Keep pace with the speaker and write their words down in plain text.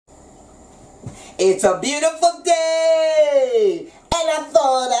It's a beautiful day, and I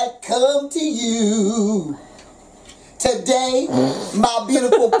thought I'd come to you. Today, my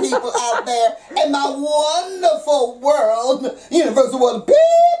beautiful people out there, and my wonderful world, universal world of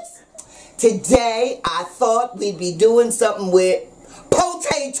peeps. Today, I thought we'd be doing something with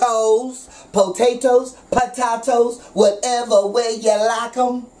potatoes, potatoes, whatever way you like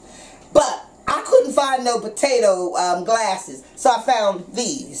them. But I couldn't find no potato glasses, so I found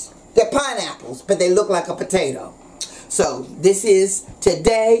these. They're pineapples, but they look like a potato. So this is,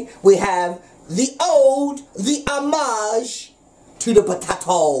 today we have the ode, the homage to the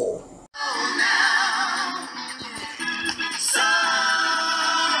potato.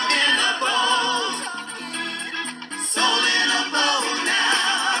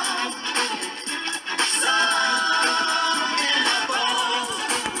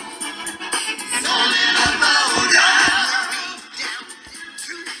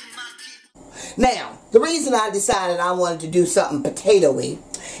 Now, the reason I decided I wanted to do something potato-y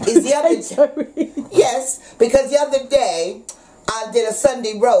is the other yes, because the other day I did a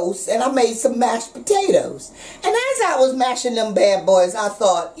Sunday roast and I made some mashed potatoes. And as I was mashing them bad boys, I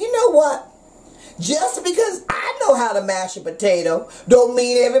thought, you know what? Just because I know how to mash a potato don't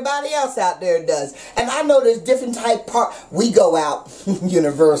mean everybody else out there does. And I know there's different type part. We go out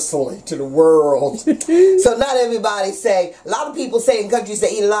universally to the world. So not everybody say, a lot of people say in countries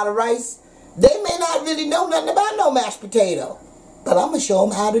they eat a lot of rice. They may not really know nothing about no mashed potato, but I'm going to show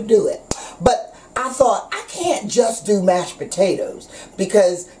them how to do it. But I thought, I can't just do mashed potatoes,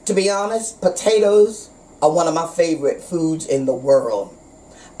 because, to be honest, potatoes are one of my favorite foods in the world.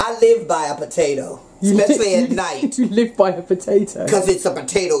 I live by a potato, especially at night. You live by a potato? Because it's a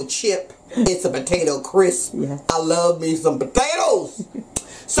potato chip, it's a potato crisp. Yeah. I love me some potatoes.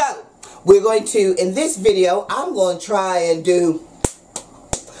 So, we're going to, in this video, I'm going to try and do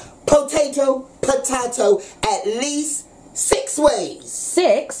potato at least 6 ways.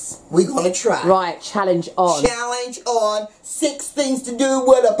 6? We're going to try. Right, challenge on. Challenge on 6 things to do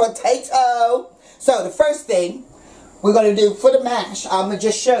with a potato. So the first thing we're going to do for the mash, I'm going to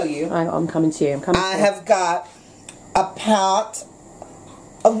just show you. I'm coming to you. I have got a pot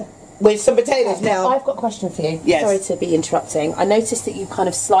with some potatoes now. I've got a question for you. Yes. Sorry to be interrupting. I noticed that you kind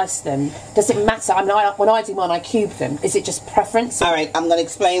of slice them. Does it matter? I mean, when I do mine, I cube them. Is it just preference? All right, I'm going to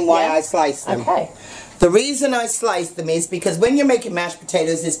explain why I slice them. Okay. The reason I slice them is because when you're making mashed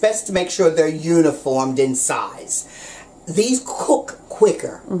potatoes, it's best to make sure they're uniformed in size. These cook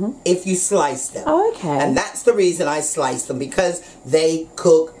quicker if you slice them. Oh, okay. And that's the reason I slice them, because they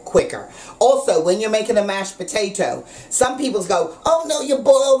cook quicker. Also, when you're making a mashed potato, some people go, oh no, you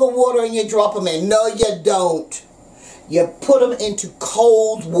boil the water and you drop them in. No, you don't. You put them into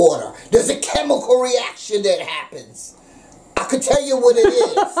cold water. There's a chemical reaction that happens. I could tell you what it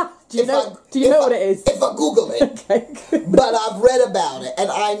is. Do you know what it is? If I Google it. Okay. But I've read about it, and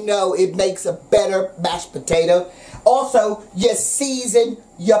I know it makes a better mashed potato. Also, you season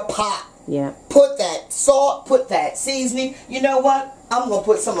your pot. Yeah. Put that salt, put that seasoning. You know what? I'm going to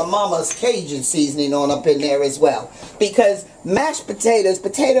put some of Mama's Cajun seasoning on up in there as well. Because mashed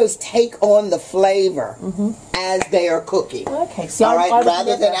potatoes take on the flavor as they are cooking. Okay. See,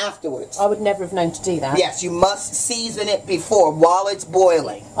 rather than afterwards. I would never have known to do that. Yes, you must season it before, while it's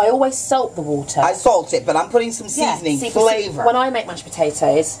boiling. I always salt the water. I salt it, but I'm putting some seasoning, flavor. When I make mashed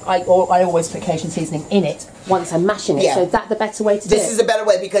potatoes, I always put Cajun seasoning in it once I'm mashing it. Yeah. So that's the better way to do it? This is a better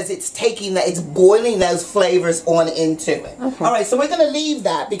way, because it's taking that, it's boiling those flavors on into it. Okay. All right, so we're going to leave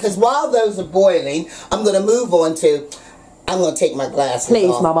that, because while those are boiling, I'm going to move on to, I'm going to take my glasses Please,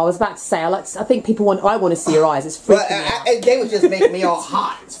 off. Mum, I was about to say, I think people want, I want to see your eyes. It's freaking me out. They were just making me all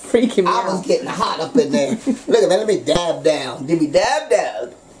hot. It's freaking me out. I was getting hot up in there. Look at that, let me dab down. Let me dab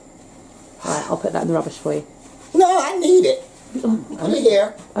down. Alright, I'll put that in the rubbish for you. No, I need it. Under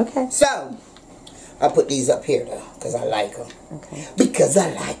here. Okay. So, I'll put these up here, though, because I like them. Okay. Because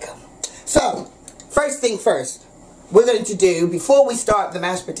I like them. So, first thing first, we're going to do, before we start the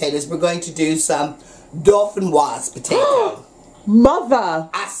mashed potatoes, we're going to do some Dauphinoise potato. Mother!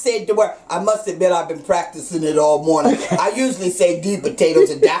 I said the word. I must admit I've been practicing it all morning. Okay. I usually say deep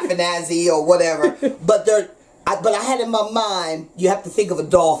potatoes or Dauphinoise or whatever, but I had in my mind, you have to think of a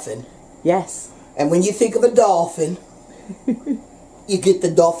dolphin. Yes. And when you think of a dolphin, you get the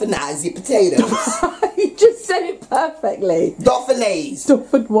Dauphinoise potatoes. You just said it perfectly. Dauphinoise.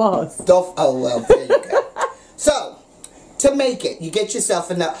 Dauphinoise. Oh, well, there you go. So, to make it, you get yourself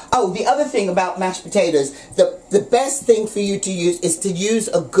enough. Oh, the other thing about mashed potatoes, the best thing for you to use is to use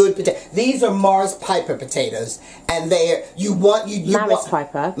a good potato. These are Mars Piper potatoes, and they're Maris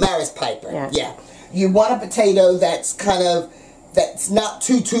Piper. Yeah. You want a potato that's kind of that's not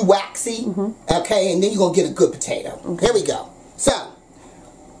too waxy. Okay, and then you're going to get a good potato. Here we go. So,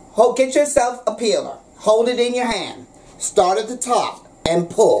 get yourself a peeler. Hold it in your hand. Start at the top and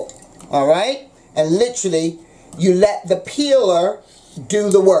pull. Alright? And literally, you let the peeler do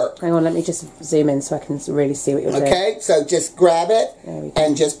the work. Hang on, let me just zoom in so I can really see what you're doing. Okay, so just grab it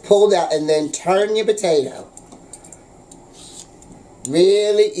and just pull that and then turn your potato.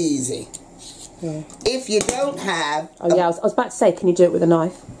 Really easy. Yeah. If you don't have... Oh yeah, I was about to say, can you do it with a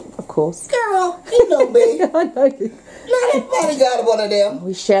knife? Of course. Girl, you know me. I know you. Not everybody got one of them.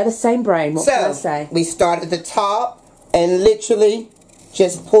 We share the same brain, what can I say? We start at the top and literally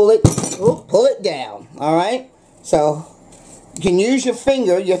just pull it down, alright? So, you can use your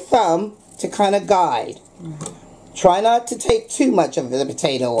finger, your thumb, to kind of guide. Try not to take too much of the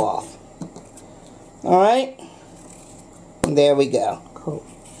potato off. Alright? And there we go. Cool.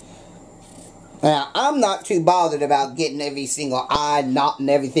 Now, I'm not too bothered about getting every single eye, knotting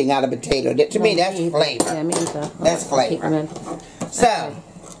everything out of potato. To me, that's flavor. Yeah, me either. That's flavor. So,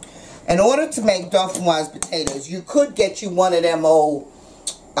 in order to make Dauphinoise potatoes, you could get you one of them old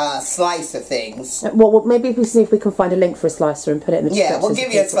slicer things. Well, maybe we see if we can find a link for a slicer and put it in the description. Yeah, we'll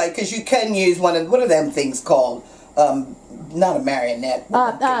give you a slice, because you can use what are them things called? Not a marionette. You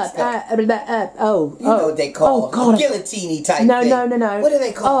know what they call? Oh, God. Guillotine type no, thing. No. What are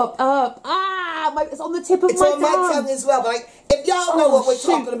they called? It's on the tip of it's my tongue. It's on my tongue as well, but like, if y'all know what we're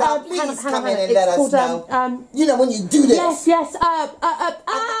talking about, please come in and let us know. You know, when you do this. Yes.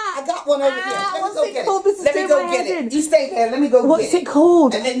 I got one over here. What's it called? Let me go get it. You stay there. Let me go get it. What's it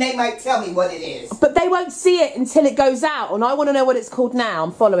called? And then they might tell me what it is. But they won't see it until it goes out, and I want to know what it's called now.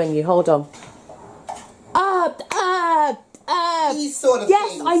 I'm following you. Hold on. These sort of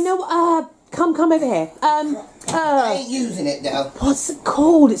yes, things. I know. Come over here. I ain't using it though. What's it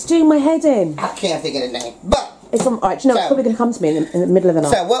called? It's doing my head in. I can't think of the name. But it's on. Alright, you know, it's probably going to come to me in the middle of the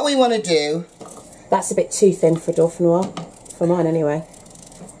night. So what we want to do. That's a bit too thin for Dauphinoise. For mine, anyway.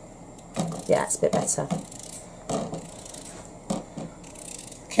 Yeah, it's a bit better.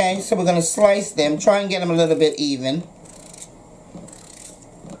 Okay, so we're going to slice them. Try and get them a little bit even.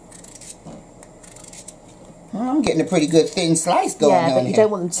 I'm getting a pretty good thin slice going on here. Yeah, but you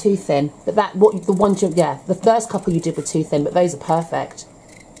don't want them too thin. But the first couple you did were too thin, but those are perfect.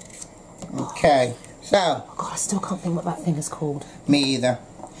 Okay, so. Oh God, I still can't think what that thing is called. Me either.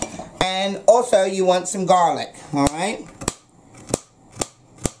 And also, you want some garlic, all right?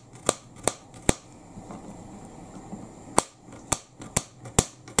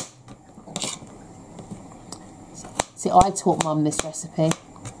 See, I taught Mum this recipe.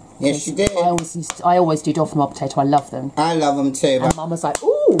 Yes, you did. I always do Dauphinoise potato. I love them. I love them too. And Mum was like,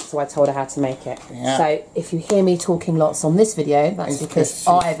 ooh, so I told her how to make it. Yeah. So if you hear me talking lots on this video, that's because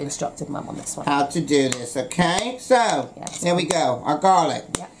I've instructed Mum on this one. How to do this, okay? So, there we go, our garlic.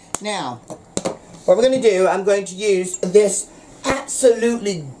 Yeah. Now, what we're going to do, I'm going to use this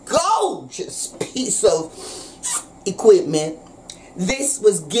absolutely gorgeous piece of equipment. This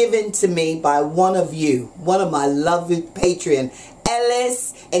was given to me by one of you, one of my lovely Patreon,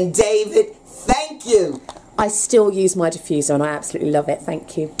 Ellis and David. Thank you. I still use my diffuser and I absolutely love it.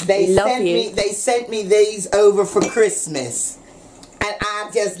 Thank you. They sent me these over for Christmas, and I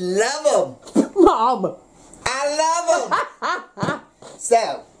just love them. Mom, I love them.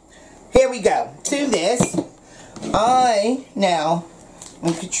 So, here we go. To this, and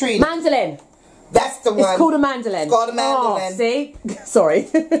Katrina. Mandolin. That's the one. It's called a mandolin. It's called a mandolin. Oh, see? Sorry.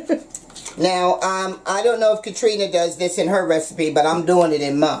 Now, I don't know if Katrina does this in her recipe, but I'm doing it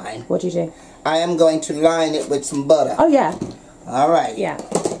in mine. What do you do? I am going to line it with some butter. Oh, yeah. All right. Yeah.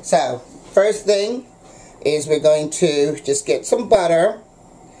 So, first thing is we're going to just get some butter,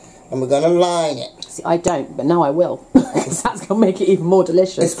 and we're going to line it. See, I don't, but now I will. Because that's going to make it even more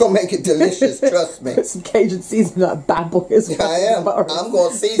delicious. It's going to make it delicious, trust me. Put some Cajun seasoning on that bad boy as well. I am. I'm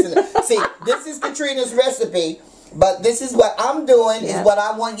going to season it. See, this is Katrina's recipe, but this is what I'm doing, is what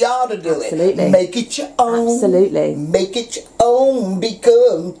I want y'all to do. Absolutely. Make it your own. Absolutely. Make it your own. Be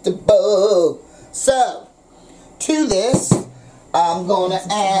comfortable. So, to this, I'm going to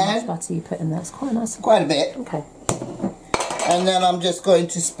add... How much butter you put in there? It's quite nice. Quite a bit. Okay. And then I'm just going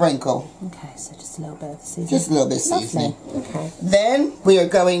to sprinkle. Okay, so just a little bit of the seasoning. Just a little bit of seasoning. Okay. Then we are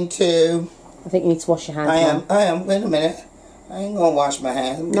going to... I think you need to wash your hands. I am. Wait a minute. I ain't going to wash my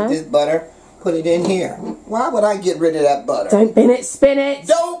hands. Get this butter, put it in here. Why would I get rid of that butter? Don't bin it, spin it.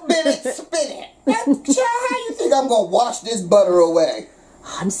 Don't bin it, spin it. How you think I'm going to wash this butter away?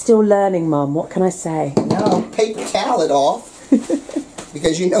 I'm still learning, Mum. What can I say? No, paper towel it off.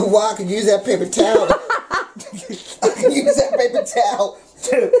 Because you know why? I can use that paper towel. I can use that paper towel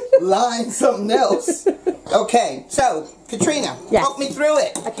to line something else. Okay, so Katrina, help me through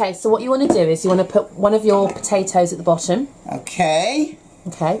it. Okay, so what you want to do is you want to put one of your potatoes at the bottom. Okay.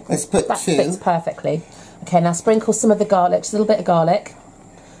 Okay. Let's put that two. That fits perfectly. Okay, now sprinkle some of the garlic, just a little bit of garlic,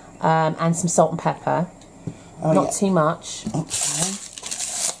 and some salt and pepper. Not too much. Okay.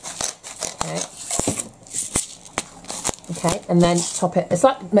 Okay. Okay, and then top it. It's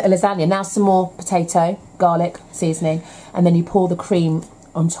like a lasagna. Now some more potato, garlic, seasoning, and then you pour the cream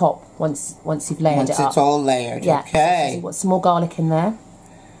on top once you've layered it up. Once it's all layered. Yeah. Okay. So you've got some more garlic in there.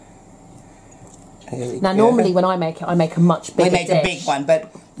 Now, normally when I make it, I make a much bigger dish. We make a big one,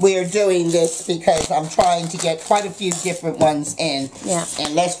 but we're doing this because I'm trying to get quite a few different ones in. Yeah.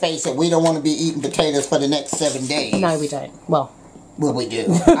 And let's face it, we don't want to be eating potatoes for the next 7 days. No, we don't. Well, we do.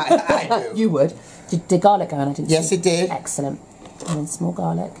 I do. You would. Did garlic go in? I didn't. Yes, it did. Excellent. And then small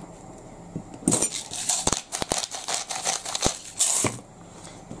garlic.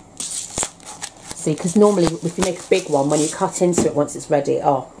 See, because normally if you make a big one, when you cut into it once it's ready,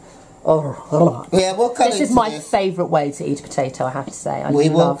 yeah, we'll cut this is my favourite way to eat a potato, I have to say. We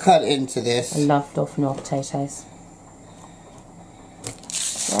will cut into this. I love Dauphinoise potatoes.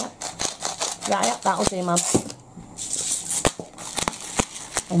 Yeah, that'll do, Mum.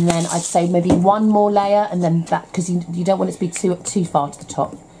 And then I'd say maybe one more layer, and then that, because you don't want it to be too far to the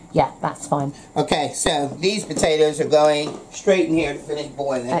top. Yeah, that's fine. Okay, so these potatoes are going straight in here to finish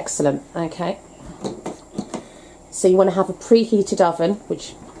boiling. Excellent. Okay. So you want to have a preheated oven,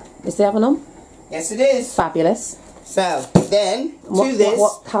 which is the oven on? Yes, it is. Fabulous. So then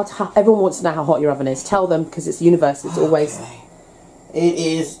how everyone wants to know how hot your oven is. Tell them, because it's universal. It's always. It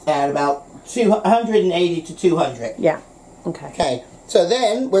is at about 180 to 200. Yeah. Okay. Okay. So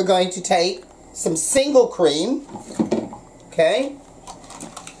then we're going to take some single cream, okay,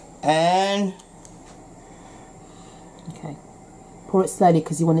 and pour it slowly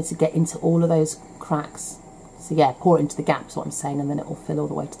because you want it to get into all of those cracks. So yeah, pour it into the gaps, what I'm saying, and then it will fill all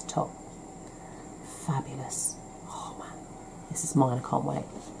the way to the top. Fabulous. Oh man, this is mine. I can't wait.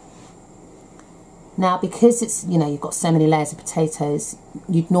 Now, because it's, you've got so many layers of potatoes,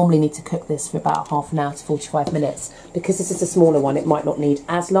 you'd normally need to cook this for about half an hour to 45 minutes. Because this is a smaller one, it might not need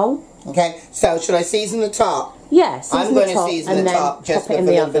as long. Okay, so should I season the top? Yeah, I'm going to season the top just with a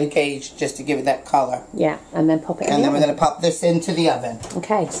little bit of cage, just to give it that colour. Yeah, and then pop it in the oven. And then we're going to pop this into the oven.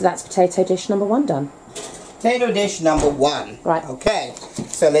 Okay, so that's potato dish number 1 done. Potato dish number 1. Right. Okay,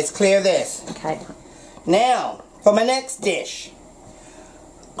 so let's clear this. Okay. Now, for my next dish.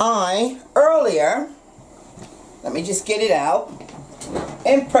 Earlier, let me just get it out,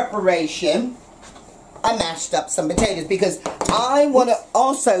 in preparation, I mashed up some potatoes because I want to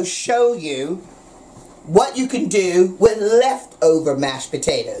also show you what you can do with leftover mashed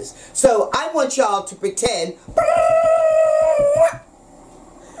potatoes. So I want y'all to pretend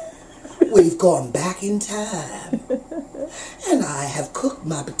we've gone back in time and I have cooked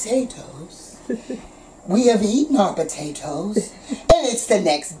my potatoes. We have eaten our potatoes, and it's the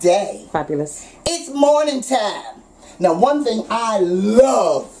next day. Fabulous. It's morning time. Now, one thing I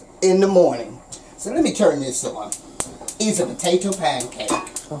love in the morning, so let me turn this on, is a potato pancake.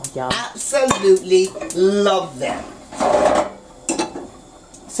 Oh, yum. Absolutely love them.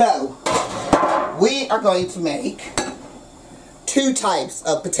 So, we are going to make 2 types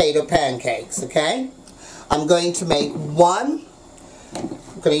of potato pancakes, okay? I'm going to make one.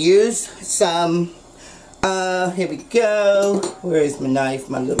 I'm going to use some... here we go. Where is my knife?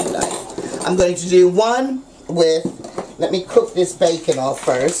 My little knife. I'm going to do one with, let me cook this bacon off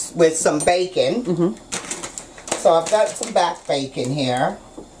first, with some bacon. So I've got some back bacon here.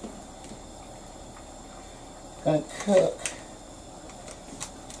 Gonna cook.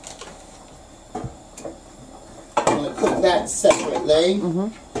 I'm gonna cook that separately.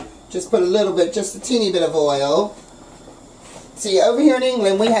 Just put a little bit, just a teeny bit of oil. See, over here in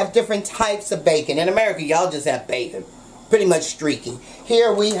England, we have different types of bacon. In America, y'all just have bacon. Pretty much streaky.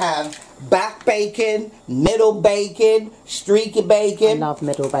 Here we have back bacon, middle bacon, streaky bacon. I love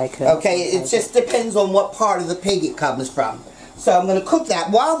middle bacon. Okay, it just depends on what part of the pig it comes from. So I'm going to cook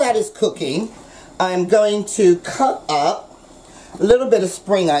that. While that is cooking, I'm going to cut up a little bit of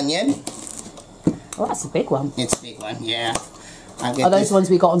spring onion. Oh, that's a big one. It's a big one, yeah. Are those ones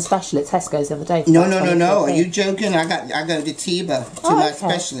we got on special at Tesco's the other day? No. Are you joking? I go to Tiba, to my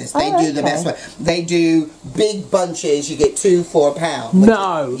specialist. They do the best one. They do big bunches. You get 2 for £1.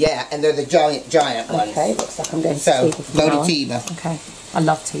 No. Yeah, and they're the giant ones. Okay, looks like I'm going to So, Tiba go to Tiba. Okay, I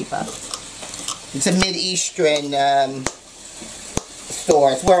love Tiba. It's a Mid-Eastern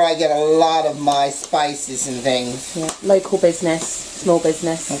store. It's where I get a lot of my spices and things. Yeah, local business, small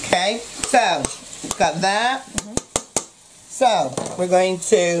business. Okay, so, we've got that. So we're going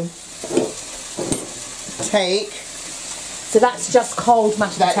to take. So that's just cold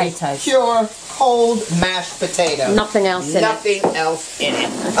mashed That potatoes. is pure cold mashed potato. Nothing else in it. Nothing else in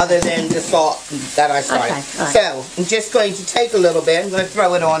it other than the salt that I started. Okay, all right. So I'm just going to take a little bit. I'm going to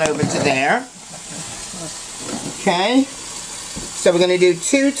throw it on over to there. Okay. So we're going to do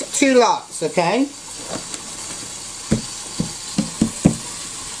two lots. Okay.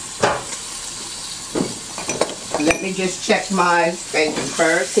 Let me just check my bacon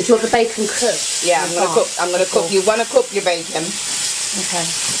first. Did you want the bacon cooked? Yeah, I'm gonna cook. You want to cook your bacon? Okay.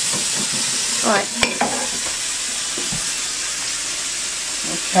 All right.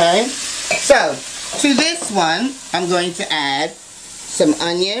 Okay. So to this one, I'm going to add some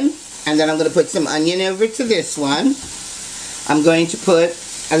onion, and then I'm going to put some onion over to this one. I'm going to put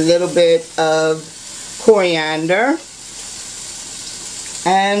a little bit of coriander.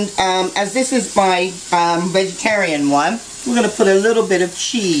 And as this is my vegetarian one, we're going to put a little bit of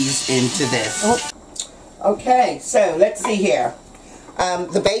cheese into this. Oh. Okay, so let's see here.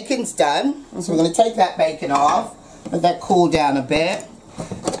 The bacon's done, so we're going to take that bacon off, let that cool down a bit.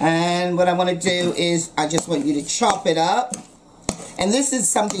 And what I want to do is I just want you to chop it up. And this is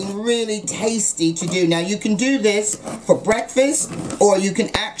something really tasty to do. Now you can do this for breakfast, or you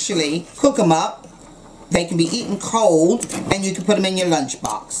can actually cook them up. They can be eaten cold, and you can put them in your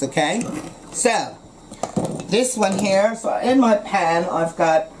lunchbox, okay? So, this one here, so in my pan, I've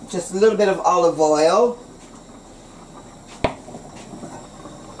got just a little bit of olive oil.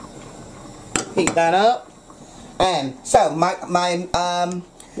 Heat that up. And so,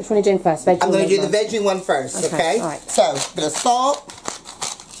 which one are you doing first? Veggie I'm going to do the veggie one first, okay? All right. So, a bit of salt.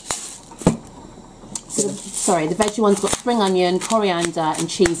 Sorry, the veggie one's got spring onion, coriander, and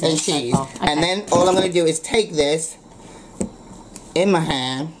cheese in it. Cheese. So okay. And then all I'm going to do is take this in my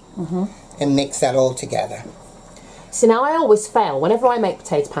hand and mix that all together. So now I always fail. Whenever I make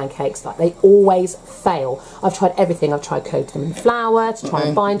potato pancakes, like they always fail. I've tried everything. I've tried coating them in flour to try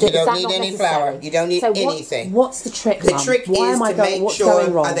and bind it. You don't need any flour. You don't need anything. What's the trick, The trick is to make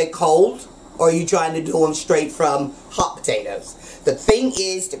sure, are they cold, or are you trying to do them straight from hot potatoes? The thing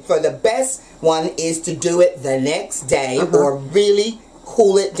is, for the best one is to do it the next day or really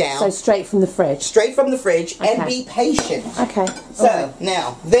cool it down. So straight from the fridge? Straight from the fridge, and be patient. Okay. So,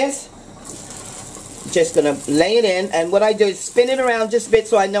 now, this, just going to lay it in, and what I do is spin it around just a bit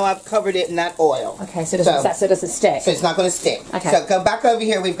so I know I've covered it in that oil. Okay, so it doesn't stick? So it's not going to stick. Okay. So go back over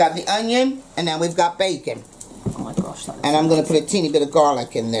here, we've got the onion, and now we've got bacon. Oh my gosh. That and I'm going to put a teeny bit of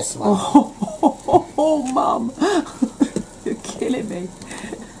garlic in this one. Oh, Mum. You're killing me.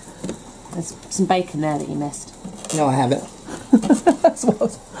 There's some bacon there that you missed. No, I haven't. That's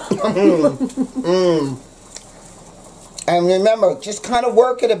what And remember, just kind of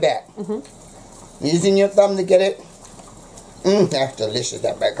work it a bit. Using your thumb to get it. That's delicious,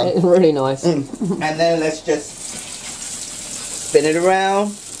 that bacon. It's really nice. And then let's just spin it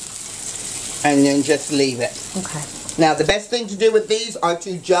around and then just leave it. Okay. Now, the best thing to do with these are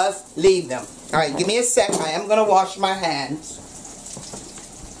to just leave them. All right, give me a sec. I am going to wash my hands.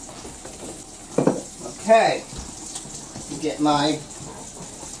 Okay. Get my...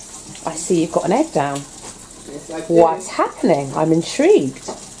 I see you've got an egg down. Yes, I do. What's happening? I'm intrigued.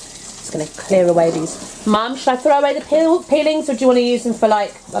 Just going to clear away these. Mum, should I throw away the peelings, or do you want to use them for,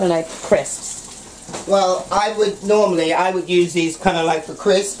 like, I don't know, crisps? Well, I would use these kind of like for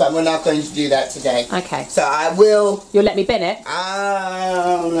crisp, but we're not going to do that today. Okay. So I will... You'll let me bin it? I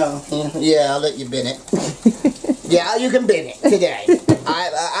don't know. Yeah, I'll let you bin it. Yeah, you can bin it today.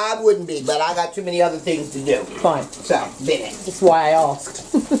 I wouldn't be, but I got too many other things to do. Fine. So, bin it. That's why I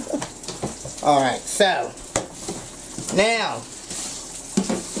asked. Alright, so, now,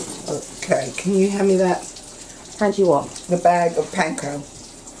 okay, can you hand me that? Hand you what? The bag of panko.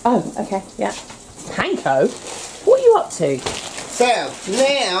 Oh, okay, yeah. Panko? What are you up to? So,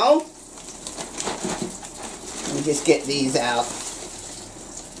 now, let me just get these out.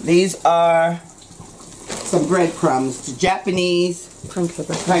 These are some breadcrumbs, the Japanese Panko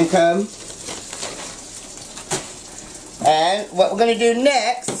bread. panko. And what we're going to do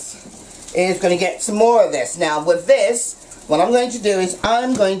next is going to get some more of this. Now, with this, what I'm going to do is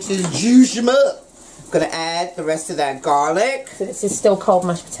I'm going to juice them up. I'm going to add the rest of that garlic. So this is still cold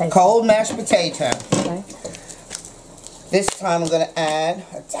mashed potato? Cold mashed potato. Okay. This time I'm going to add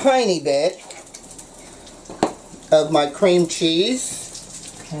a tiny bit of my cream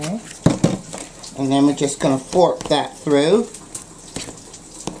cheese. Okay. And then we're just going to fork that through.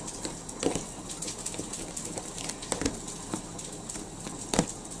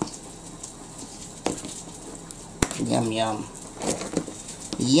 Yum, yum.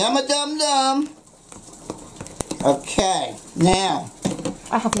 Yum-a-dum-dum. Okay, now.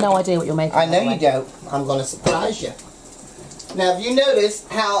 I have no idea what you're making. I know you don't. I'm going to surprise you. Now, have you noticed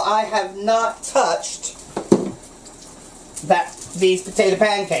how I have not touched these potato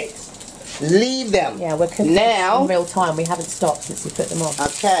pancakes? Leave them. Yeah, we're cooking now in real time. We haven't stopped since we put them on.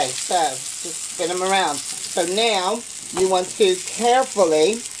 Okay, so just spin them around. So now you want to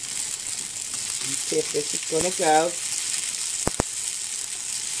carefully, let's see if this is going to go.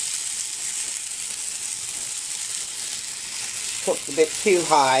 Cooked a bit too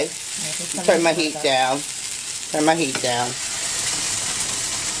high. Turn my heat down. Turn my heat down.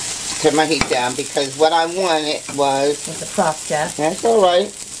 Turn my heat down because what I wanted was the crust, yeah? That's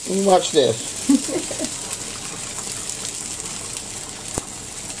alright. You watch this.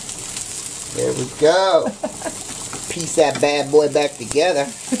 There we go. Piece that bad boy back together.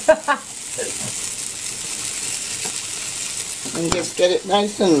 And just get it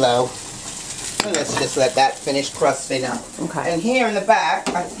nice and low. And let's just let that finish crusting up. Okay. And here in the back,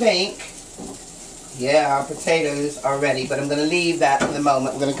 I think, yeah, our potatoes are ready, but I'm going to leave that for the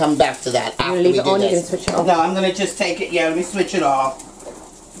moment. We're going to come back to that after we do this. You're going to leave it on, you're going to switch it off? No, I'm going to just take it, yeah, let me switch it off.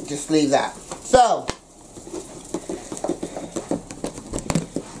 Just leave that. So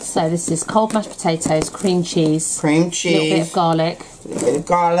this is cold mashed potatoes, cream cheese. Cream cheese. A little bit of garlic. A little bit of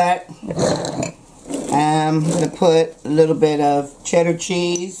garlic. I'm going to put a little bit of cheddar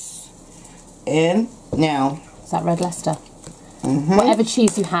cheese in. Now. Is that red Leicester? Whatever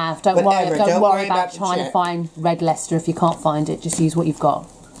cheese you have, don't worry about trying to find red Leicester if you can't find it. Just use what you've got.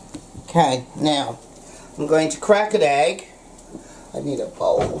 Okay, now I'm going to crack an egg. I need a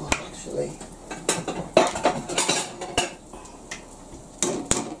bowl, actually.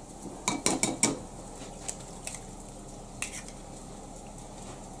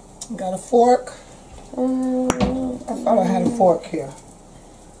 Got a fork? I thought I had a fork here.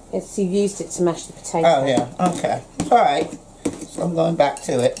 It's you used it to mash the potato. Oh yeah, okay. Alright. So I'm going back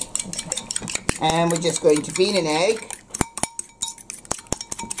to it. And we're just going to beat an egg.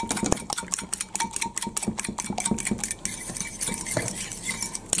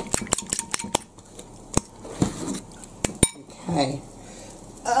 Okay.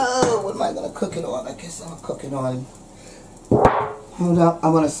 Oh, what am I going to cook it on? I guess I'll cook it on. Hold up, I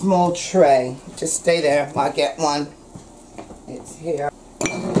want a small tray. Just stay there while I get one. It's here.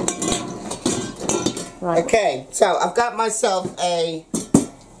 Right. Okay, so I've got myself a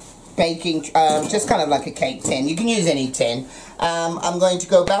baking, just kind of like a cake tin. You can use any tin. I'm going to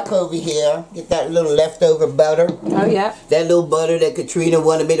go back over here, get that little leftover butter. Oh, yeah. That little butter that Katrina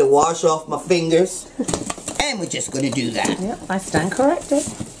wanted me to wash off my fingers. And we're just going to do that. Yep, I stand corrected.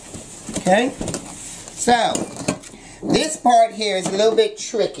 Okay, so this part here is a little bit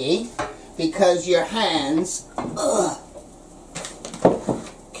tricky because your hands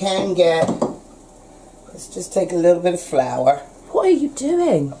can get, let's just take a little bit of flour. What are you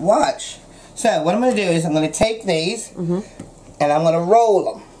doing? Watch. So what I'm going to do is I'm going to take these and I'm going to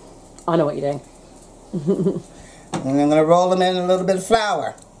roll them. I know what you're doing. And I'm going to roll them in a little bit of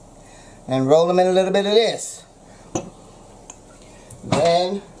flour. And roll them in a little bit of this.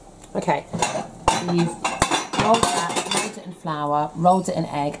 Then. Okay. You've rolled that, rolled it in flour, rolled it in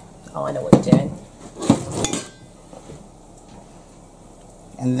egg. Oh, I know what you're doing.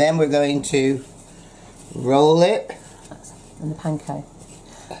 And then we're going to roll it. In the panko.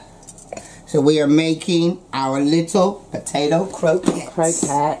 So we are making our little potato croquettes.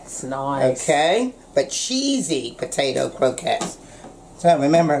 Croquettes, nice. Okay, but cheesy potato croquettes. So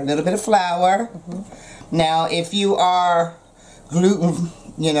remember, a little bit of flour. Now, if you are gluten,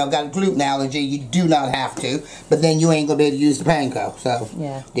 got a gluten allergy, you do not have to. But then you ain't gonna be able to use the panko. So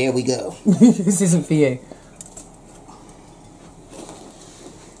yeah, there we go. This isn't for you.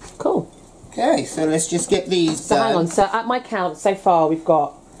 Cool. Okay, so let's just get these So done. hang on, so at my count so far we've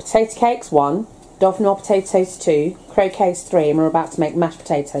got potato cakes 1, Dauphinoise potatoes 2, croquettes 3, and we're about to make mashed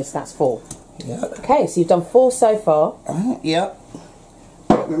potatoes, so that's 4. Yep. Okay, so you've done 4 so far. Yep.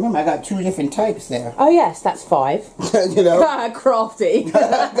 Remember, I got 2 different types there. Oh yes, that's 5. Crafty.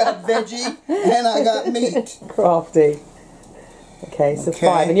 I got veggie and I got meat. Crafty. Okay, so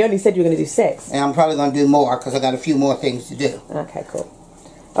 5. And you only said you were going to do 6. And I'm probably going to do more because I got a few more things to do. Okay, cool.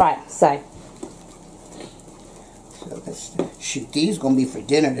 Alright, so let's shoot, these going to be for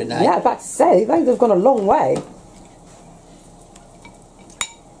dinner tonight. Yeah, I'm about to say, they've gone a long way.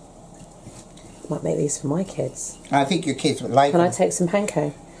 Might make these for my kids. I think your kids would like them. Can I take some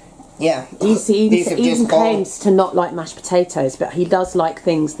panko? Yeah. He claims to not like mashed potatoes, but he does like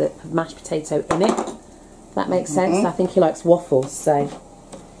things that have mashed potato in it. That makes sense. I think he likes waffles, so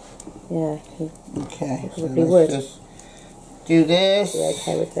yeah. Okay. He would. Just do this. Be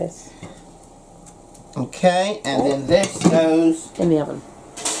okay with this. Okay, and then this goes in the oven.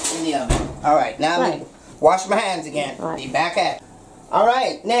 In the oven. All right, now Right. wash my hands again. Right. Be back at it. All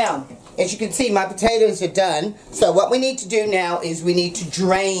right, now, as you can see, my potatoes are done. So what we need to do now is we need to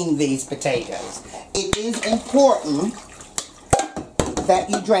drain these potatoes. It is important that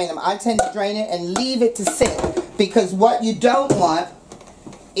you drain them. I tend to drain it and leave it to sit, because what you don't want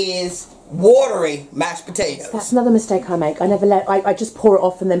is watery mashed potatoes. That's another mistake I make. I just pour it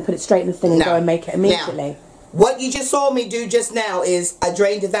off and then put it straight in the thing and go and make it immediately. Now, what you just saw me do just now is I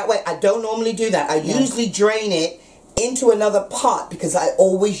drained it that way. I don't normally do that. I usually drain it into another pot, because I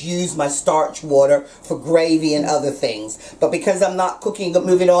always use my starch water for gravy and other things. But because I'm not cooking,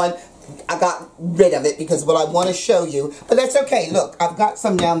 moving on, I got rid of it because what I want to show you. But that's okay. Look, I've got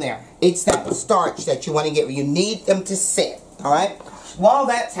some down there. It's that starch that you want to get rid of. You need them to sit. All right? While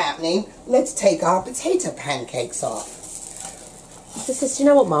that's happening, let's take our potato pancakes off. This is, you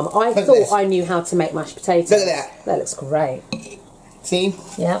know what, Mum? I thought I knew how to make mashed potatoes. Look at that. That looks great. See?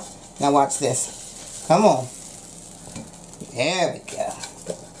 Yep. Now watch this. Come on. There we go.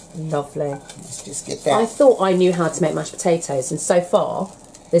 Lovely. Let's just get that. I thought I knew how to make mashed potatoes, and so far,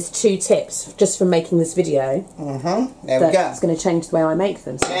 there's 2 tips just from making this video. There we go. It's going to change the way I make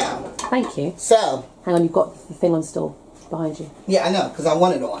them. So Now. Thank you. So. Hang on, you've got the thing on still behind you. Yeah, I know, because I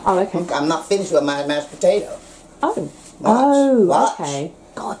want it on. Oh, okay. I'm not finished with my mashed potato. Oh. Watch. Okay.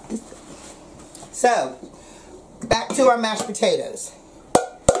 God. So, back to our mashed potatoes.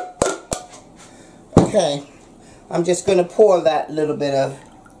 Okay. I'm just going to pour that little bit of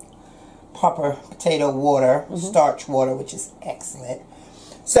proper potato water, starch water, which is excellent.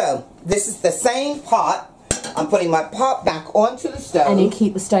 So, this is the same pot. I'm putting my pot back onto the stove. And you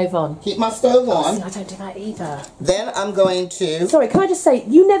keep the stove on. Keep my stove on. See, I don't do that either. Then I'm going to... Sorry, can I just say,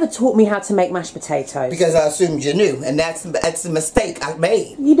 you never taught me how to make mashed potatoes. Because I assumed you knew, and that's the mistake I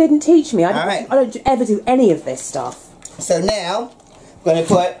made. You didn't teach me. Alright. I don't ever do any of this stuff. So now, I'm going to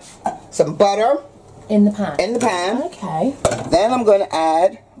put some butter... In the pan? In the pan. Okay. Then I'm going to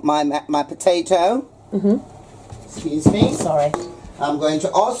add my potato. Excuse me. Sorry. I'm going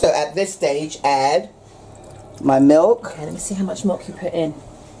to also, at this stage, add my milk. Okay, let me see how much milk you put in.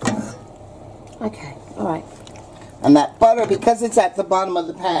 Okay, alright. And that butter, because it's at the bottom of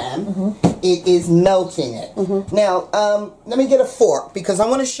the pan, it is melting it. Now, let me get a fork, because I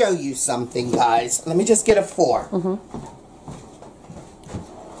want to show you something, guys. Let me just get a fork. 2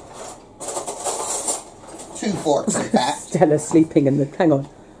 forks, in fact. Stella sleeping in the... Hang on.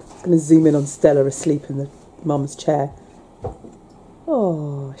 I'm going to zoom in on Stella asleep in the mum's chair.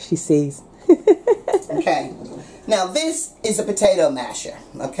 Oh, she sees. Okay. Now, this is a potato masher,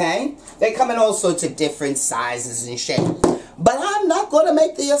 okay? They come in all sorts of different sizes and shapes. But I'm not going to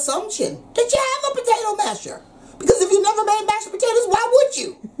make the assumption that you have a potato masher. Because if you never made mashed potatoes, why would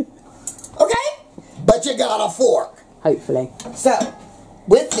you? Okay? But you got a fork. Hopefully. So,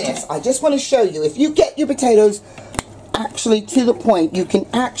 with this, I just want to show you, if you get your potatoes actually to the point, you can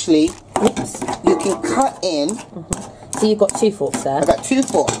actually, you can cut in. So you've got 2 forks there? I've got 2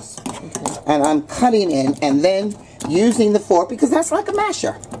 forks. And I'm cutting in and then using the fork, because that's like a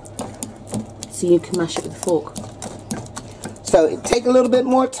masher. So you can mash it with a fork? So it take a little bit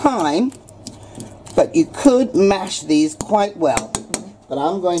more time, but you could mash these quite well. But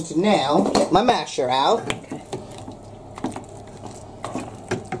I'm going to now get my masher out. Okay.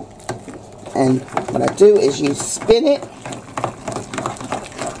 And what I do is you spin it.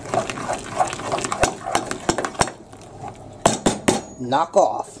 Knock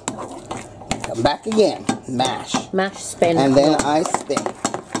off. Come back again. Mash. Mash, spin. And then I spin.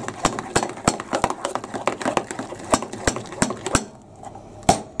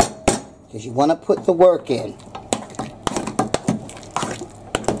 Because you want to put the work in.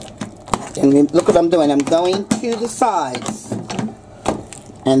 And look what I'm doing. I'm going to the sides.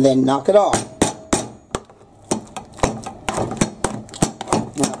 And then knock it off.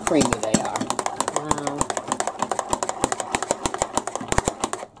 Look how creamy they are. Wow.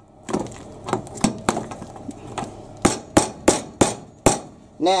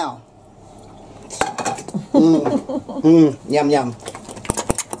 Now. Yum, yum.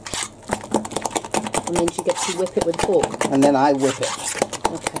 And then you get to whip it with a fork. And then I whip it.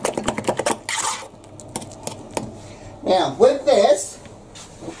 Okay. Now, with this,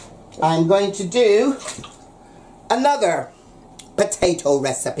 I'm going to do another potato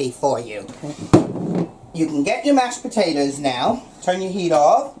recipe for you. Okay. You can get your mashed potatoes now. Turn your heat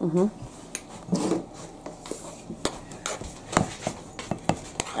off.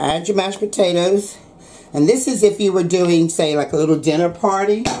 Add your mashed potatoes. And this is if you were doing, say, like a little dinner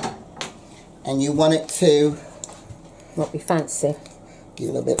party. And you want it to... Not be fancy. Be a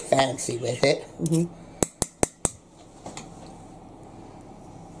little bit fancy with it.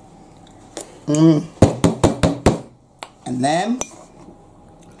 And then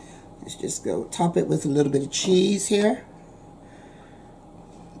let's just go top it with a little bit of cheese here.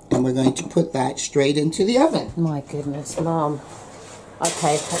 And we're going to put that straight into the oven. My goodness, Mum.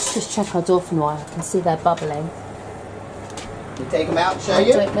 Okay, let's just check our Dauphinoise. I can see they're bubbling. You take them out, show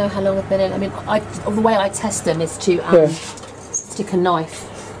you? I don't know how long I've been in. I mean, the way I test them is to stick a knife.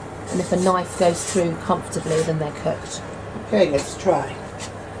 And if a knife goes through comfortably, then they're cooked. Okay, let's try.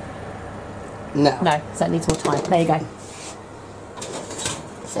 No. No, so that needs more time. There you go.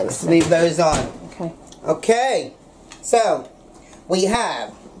 So let's leave those on. Okay. Okay, so we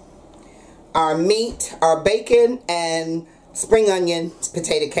have our meat, our bacon, and spring onion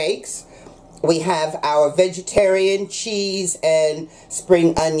potato cakes. We have our vegetarian cheese and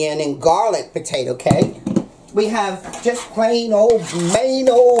spring onion and garlic potato cake. We have just plain old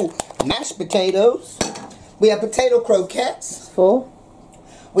mashed potatoes. We have potato croquettes. 4.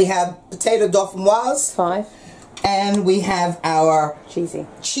 We have potato Dauphinoise. 5. And we have our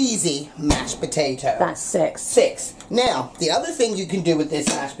cheesy mashed potato. That's 6. 6. Now, the other thing you can do with this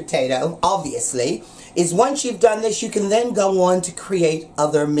mashed potato, obviously, is once you've done this, you can then go on to create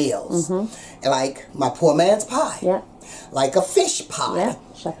other meals. Like my poor man's pie. Yeah. Like a fish pie. Yeah.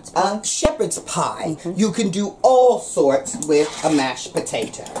 Shepherd's pie. Shepherd's pie. You can do all sorts with a mashed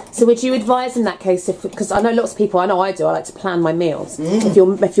potato. So would you advise in that case, because I know lots of people, I know I do, I like to plan my meals. If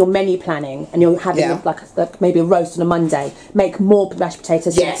you're menu planning and you're having like maybe a roast on a Monday, make more mashed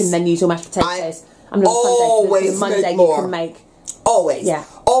potatoes so you can then use your mashed potatoes. Always Monday make more. You can make. Always. Yeah.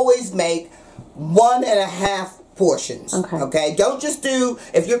 Always make 1.5 portions. Okay. Don't just do,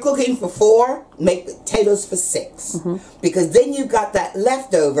 if you're cooking for 4, make potatoes for 6. Because then you've got that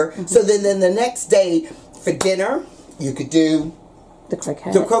leftover. So then the next day for dinner, you could do the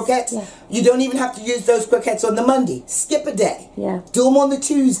croquettes. Yeah. You don't even have to use those croquettes on the Monday. Skip a day. Yeah. Do them on the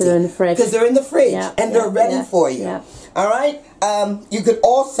Tuesday. So they're in the fridge. Because they're in the fridge and they're ready for you. Yeah. All right? You could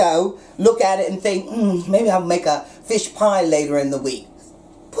also look at it and think, maybe I'll make a fish pie later in the week.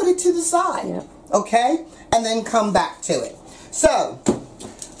 Put it to the side. Yeah. Okay? And then come back to it. So,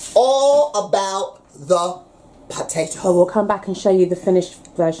 all about the potato. Well, we'll come back and show you the finished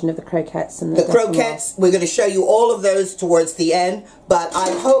version of the croquettes and the croquettes. We're going to show you all of those towards the end. But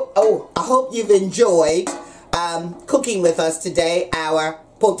I hope you've enjoyed cooking with us today our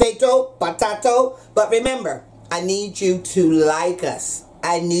potato. But remember, I need you to like us.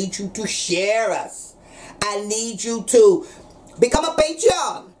 I need you to share us. I need you to become a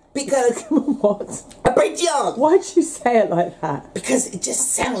Patreon. Because what? A Patreon. Why'd you say it like that? Because it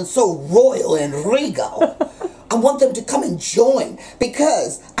just sounds so royal and regal. I want them to come and join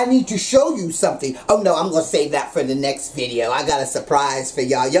because I need to show you something. Oh no, I'm going to save that for the next video. I got a surprise for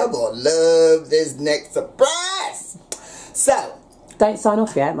y'all. Y'all going to love this next surprise. So. Don't sign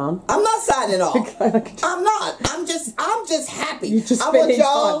off yet, Mum. I'm not signing off. Okay. I'm not. I'm just happy. I want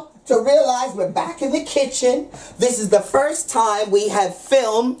y'all to realize we're back in the kitchen. This is the first time we have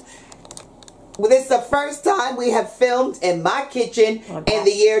filmed. This is the first time we have filmed in my kitchen in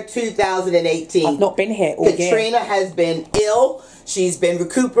the year 2018. I've not been here all year. Katrina has been ill. She's been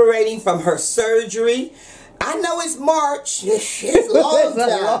recuperating from her surgery. I know it's March. It's a long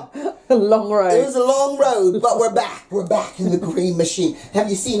time. A long road. It was a long road, but we're back. We're back in the green machine.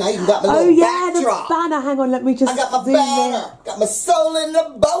 Have you seen? I even got my little backdrop. The banner. Hang on, let me just. I got my banner. Got my soul in the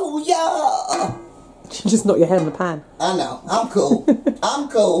booyah. You just knocked your head on the pan. I know. I'm cool. I'm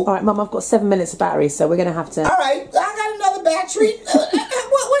cool. All right, Mum. I've got 7 minutes of battery, so we're gonna have to. All right, I got another battery.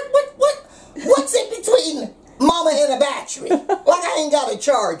 What's in between Mama and a battery? Like I ain't got a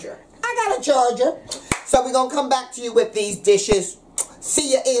charger. I got a charger. So we're going to come back to you with these dishes.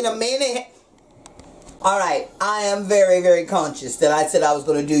 See you in a minute. Alright, I am very, very conscious that I said I was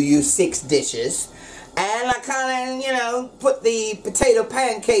going to do you 6 dishes. And I kind of, put the potato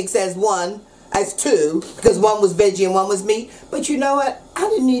pancakes as 2, because one was veggie and one was meat. But you know what? I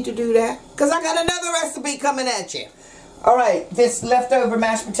didn't need to do that, because I got another recipe coming at you. Alright, this leftover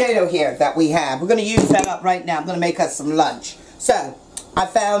mashed potato here that we have, we're going to use that up right now. I'm going to make us some lunch. So, I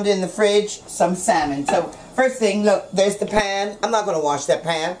found in the fridge some salmon. So, first thing, look, there's the pan. I'm not going to wash that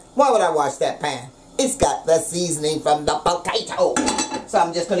pan. Why would I wash that pan? It's got the seasoning from the potato. So,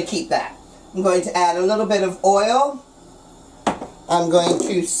 I'm just going to keep that. I'm going to add a little bit of oil. I'm going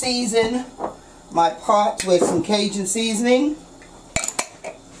to season my pot with some Cajun seasoning.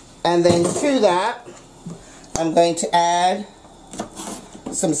 And then to that, I'm going to add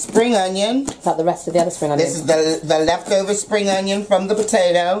some spring onion. Is that the rest of the other spring onion? This is the leftover spring onion from the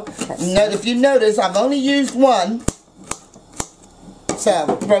potato. Note, if you notice, I've only used one.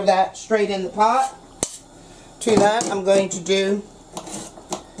 So, throw that straight in the pot. To that, I'm going to do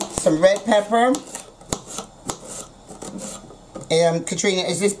some red pepper. Katrina,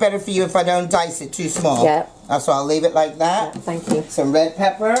 is this better for you if I don't dice it too small? Yeah. So I'll leave it like that. Yeah, thank you. Some red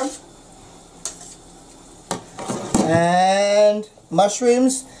pepper. And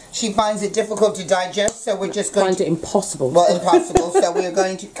mushrooms. She finds it difficult to digest, so we're just going to... Find it impossible. Well, impossible. So we're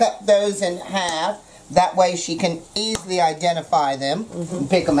going to cut those in half. That way she can easily identify them and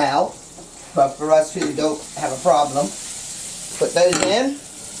pick them out. But for us who don't have a problem, put those in.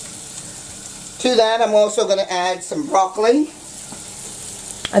 To that, I'm also going to add some broccoli.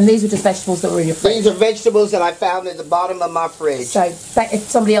 And these were just vegetables that were in your fridge? These are vegetables that I found at the bottom of my fridge. So, if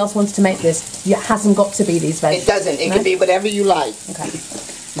somebody else wants to make this, it hasn't got to be these vegetables? It doesn't. It can be whatever you like. Okay.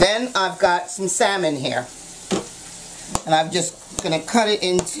 Then I've got some salmon here. And I'm just going to cut it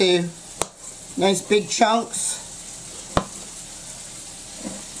into nice big chunks.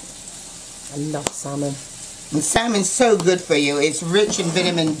 I love salmon. And salmon's so good for you. It's rich in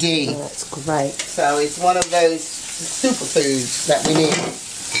vitamin D. Oh, that's great. So it's one of those superfoods that we need.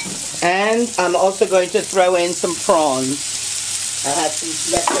 And I'm also going to throw in some prawns. I have some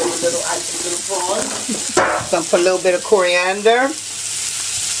leftover little prawns. So I'll put a little bit of coriander.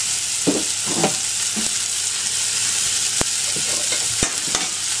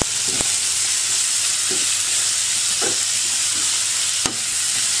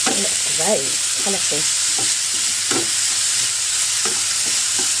 It looks great. Colourful.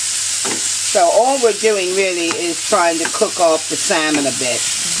 So all we're doing really is trying to cook off the salmon a bit.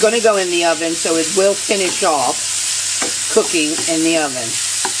 It's going to go in the oven, so it will finish off cooking in the oven.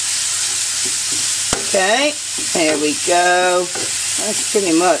 Okay, there we go. That's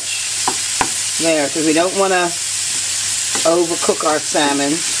pretty much there, because we don't want to overcook our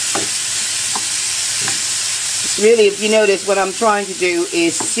salmon. Really, if you notice, what I'm trying to do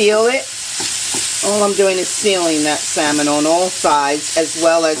is seal it. All I'm doing is sealing that salmon on all sides, as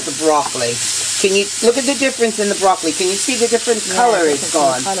well as the broccoli. Can you look at the difference in the broccoli? Can you see the different color it's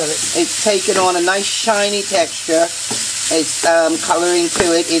gone? It's taken on a nice shiny texture. It's coloring to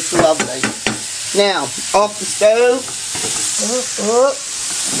it. It's lovely. Now, off the stove.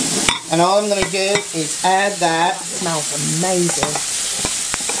 And all I'm going to do is add that. That smells amazing.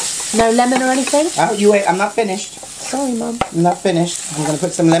 No lemon or anything? Oh, you wait. I'm not finished. Sorry, Mum. I'm not finished. I'm going to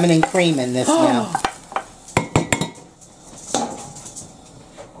put some lemon and cream in this now.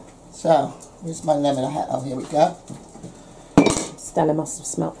 So, here's my lemon. Oh, here we go. Stella must have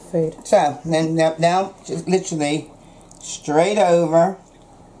smelt the food. So, then now just literally straight over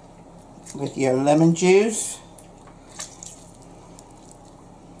with your lemon juice.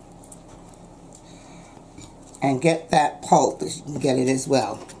 And get that pulp, as you can get it as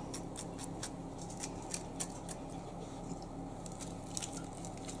well.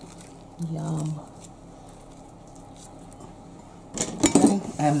 Yum. Okay,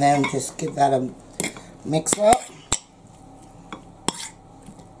 and then just give that a mix up.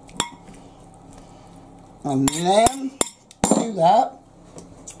 And then, do that,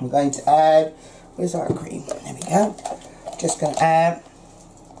 I'm going to add, where's our cream? There we go. Just going to add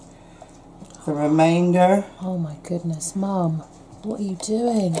the remainder. Oh my goodness, Mum, what are you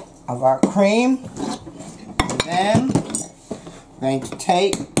doing? Of our cream. And then, I'm going to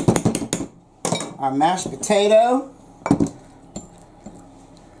take our mashed potato.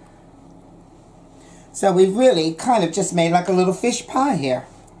 So we've really kind of just made like a little fish pie here.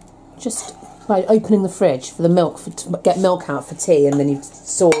 Just like opening the fridge for the milk, to get milk out for tea, and then you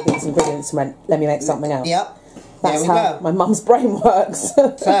saw these ingredients and went, let me make something else. Yep. That's how my mum's brain works.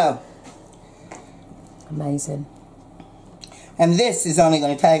 So. Amazing. And this is only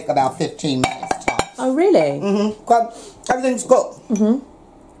going to take about 15 minutes tops. Oh, really? Mm-hmm. Everything's cooked. Mm-hmm.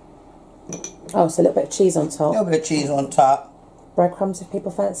 Oh, so a little bit of cheese on top. A little bit of cheese on top. Breadcrumbs if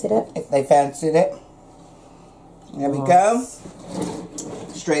people fancied it. If they fancied it. There we go.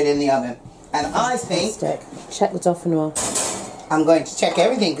 Straight in the oven. And I think... Check the Dauphinoise. I'm going to check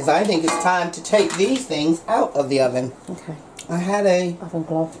everything because I think it's time to take these things out of the oven. Okay. I had a... Oven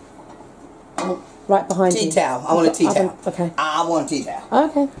glove. Right behind you. Tea towel. I want a tea towel. Okay. I want a tea towel.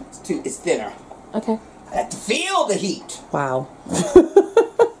 Okay. It's thinner. Okay. I have to feel the heat. Wow.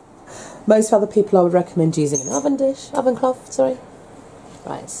 Most other people I would recommend using an oven cloth, sorry.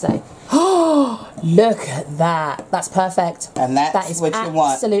 Right, so. Oh, look at that. That's perfect. And that is what you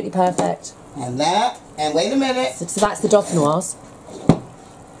want. Absolutely perfect. And that, and wait a minute. So that's the Dauphinoise.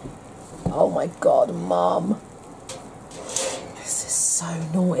 Oh my God, Mum. This is so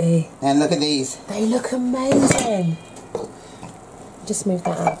naughty. And look at these. They look amazing. Just move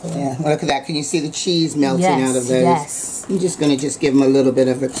that out for me. Yeah, look at that. Can you see the cheese melting out of those? Yes. I'm just going to give them a little bit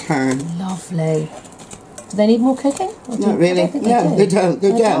of a turn. Lovely. Do they need more cooking? Not really. No, they don't.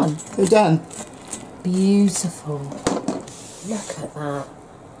 They're done. They're done. Beautiful. Look at that.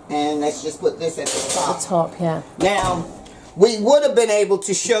 And let's just put this at the top. The top, yeah. Now, we would have been able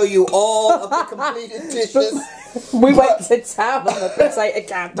to show you all of the completed dishes. We went to town on the potato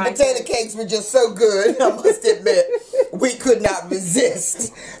can. The potato cakes were just so good, I must admit. We could not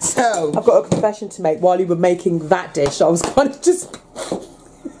resist. So I've got a confession to make. While you were making that dish, I was kind of just...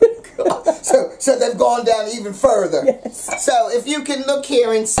 So they've gone down even further. Yes. So if you can look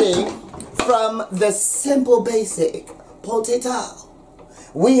here and see, from the simple basic potato,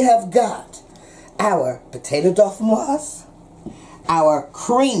 we have got our potato dauphinoise, our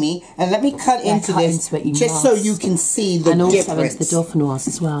creamy, and let me cut into this just so you can see the difference. And also into the dauphinoise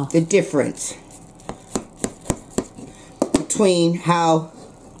as well. The difference between how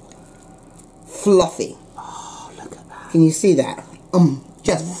fluffy. Oh, look at that. Can you see that?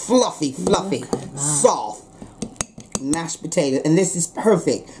 Just fluffy, soft mashed potato. And this is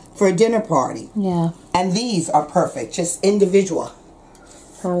perfect for a dinner party. Yeah. And these are perfect, just individual.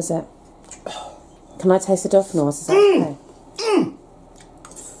 How is it? Can I taste the dauphinoise? Is that okay?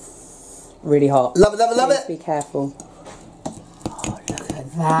 Really hot. Love it, love it, love it. Be careful. Oh, look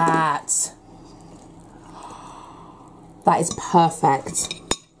at that. That is perfect.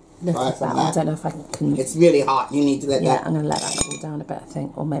 Look at that. I don't know if I can... It's really hot. You need to let that... Yeah, I'm going to let that cool down a bit, I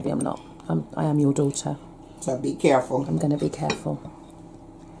think. Or maybe I'm not. I am your daughter. So be careful. I'm going to be careful.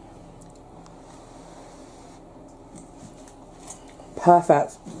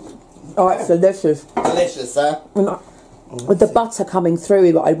 Perfect. Oh, it's delicious. Delicious, huh? With the butter coming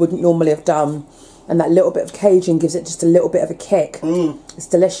through that I wouldn't normally have done, and that little bit of Cajun gives it just a little bit of a kick. It's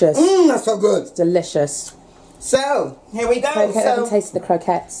delicious. That's so good. It's delicious. So, here we go. I haven't tasted the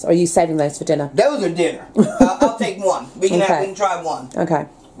croquettes. Or are you saving those for dinner? Those are dinner. I'll take one. We can try one. Okay.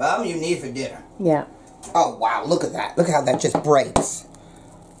 Well, you need for dinner. Yeah. Oh, wow. Look at that. Look how that just breaks.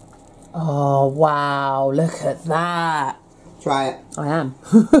 Oh, wow. Look at that. Try it. I am.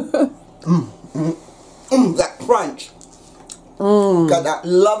 That crunch. Got that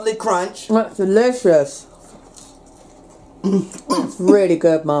lovely crunch. That's delicious. It's really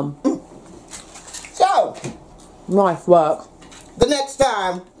good, Mum. So, nice work. The next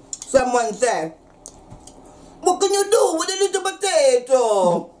time someone says, "What can you do with a little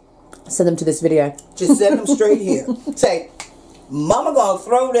potato?" Send them to this video. Just send them straight here. Say, "Mama gonna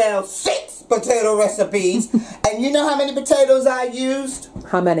throw down 6 potato recipes." And you know how many potatoes I used?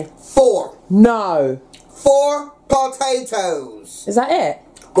 How many? 4. No. 4 potatoes. Is that it?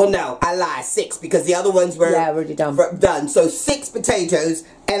 Well, no, I lied. 6 because the other ones were already done. Done. So 6 potatoes,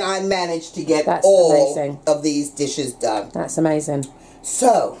 and I managed to get amazing. Of these dishes done. That's amazing.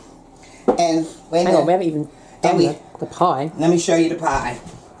 So, and hang on, we haven't even done the pie. Let me show you the pie.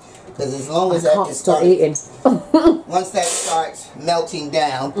 Because as long as I can't stop eating. Once that starts melting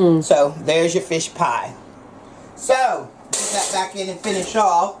down, so there's your fish pie. So, put that back in and finish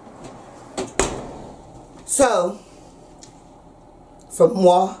off. So, from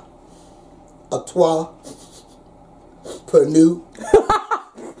moi, à toi, pour nous,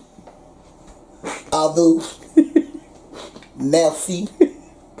 à vous, merci,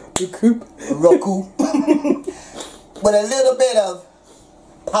 beaucoup, with a little bit of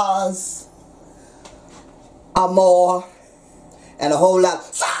pause, amour, and a whole lot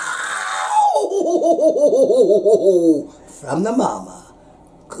from the mama.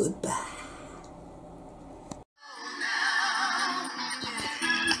 Goodbye.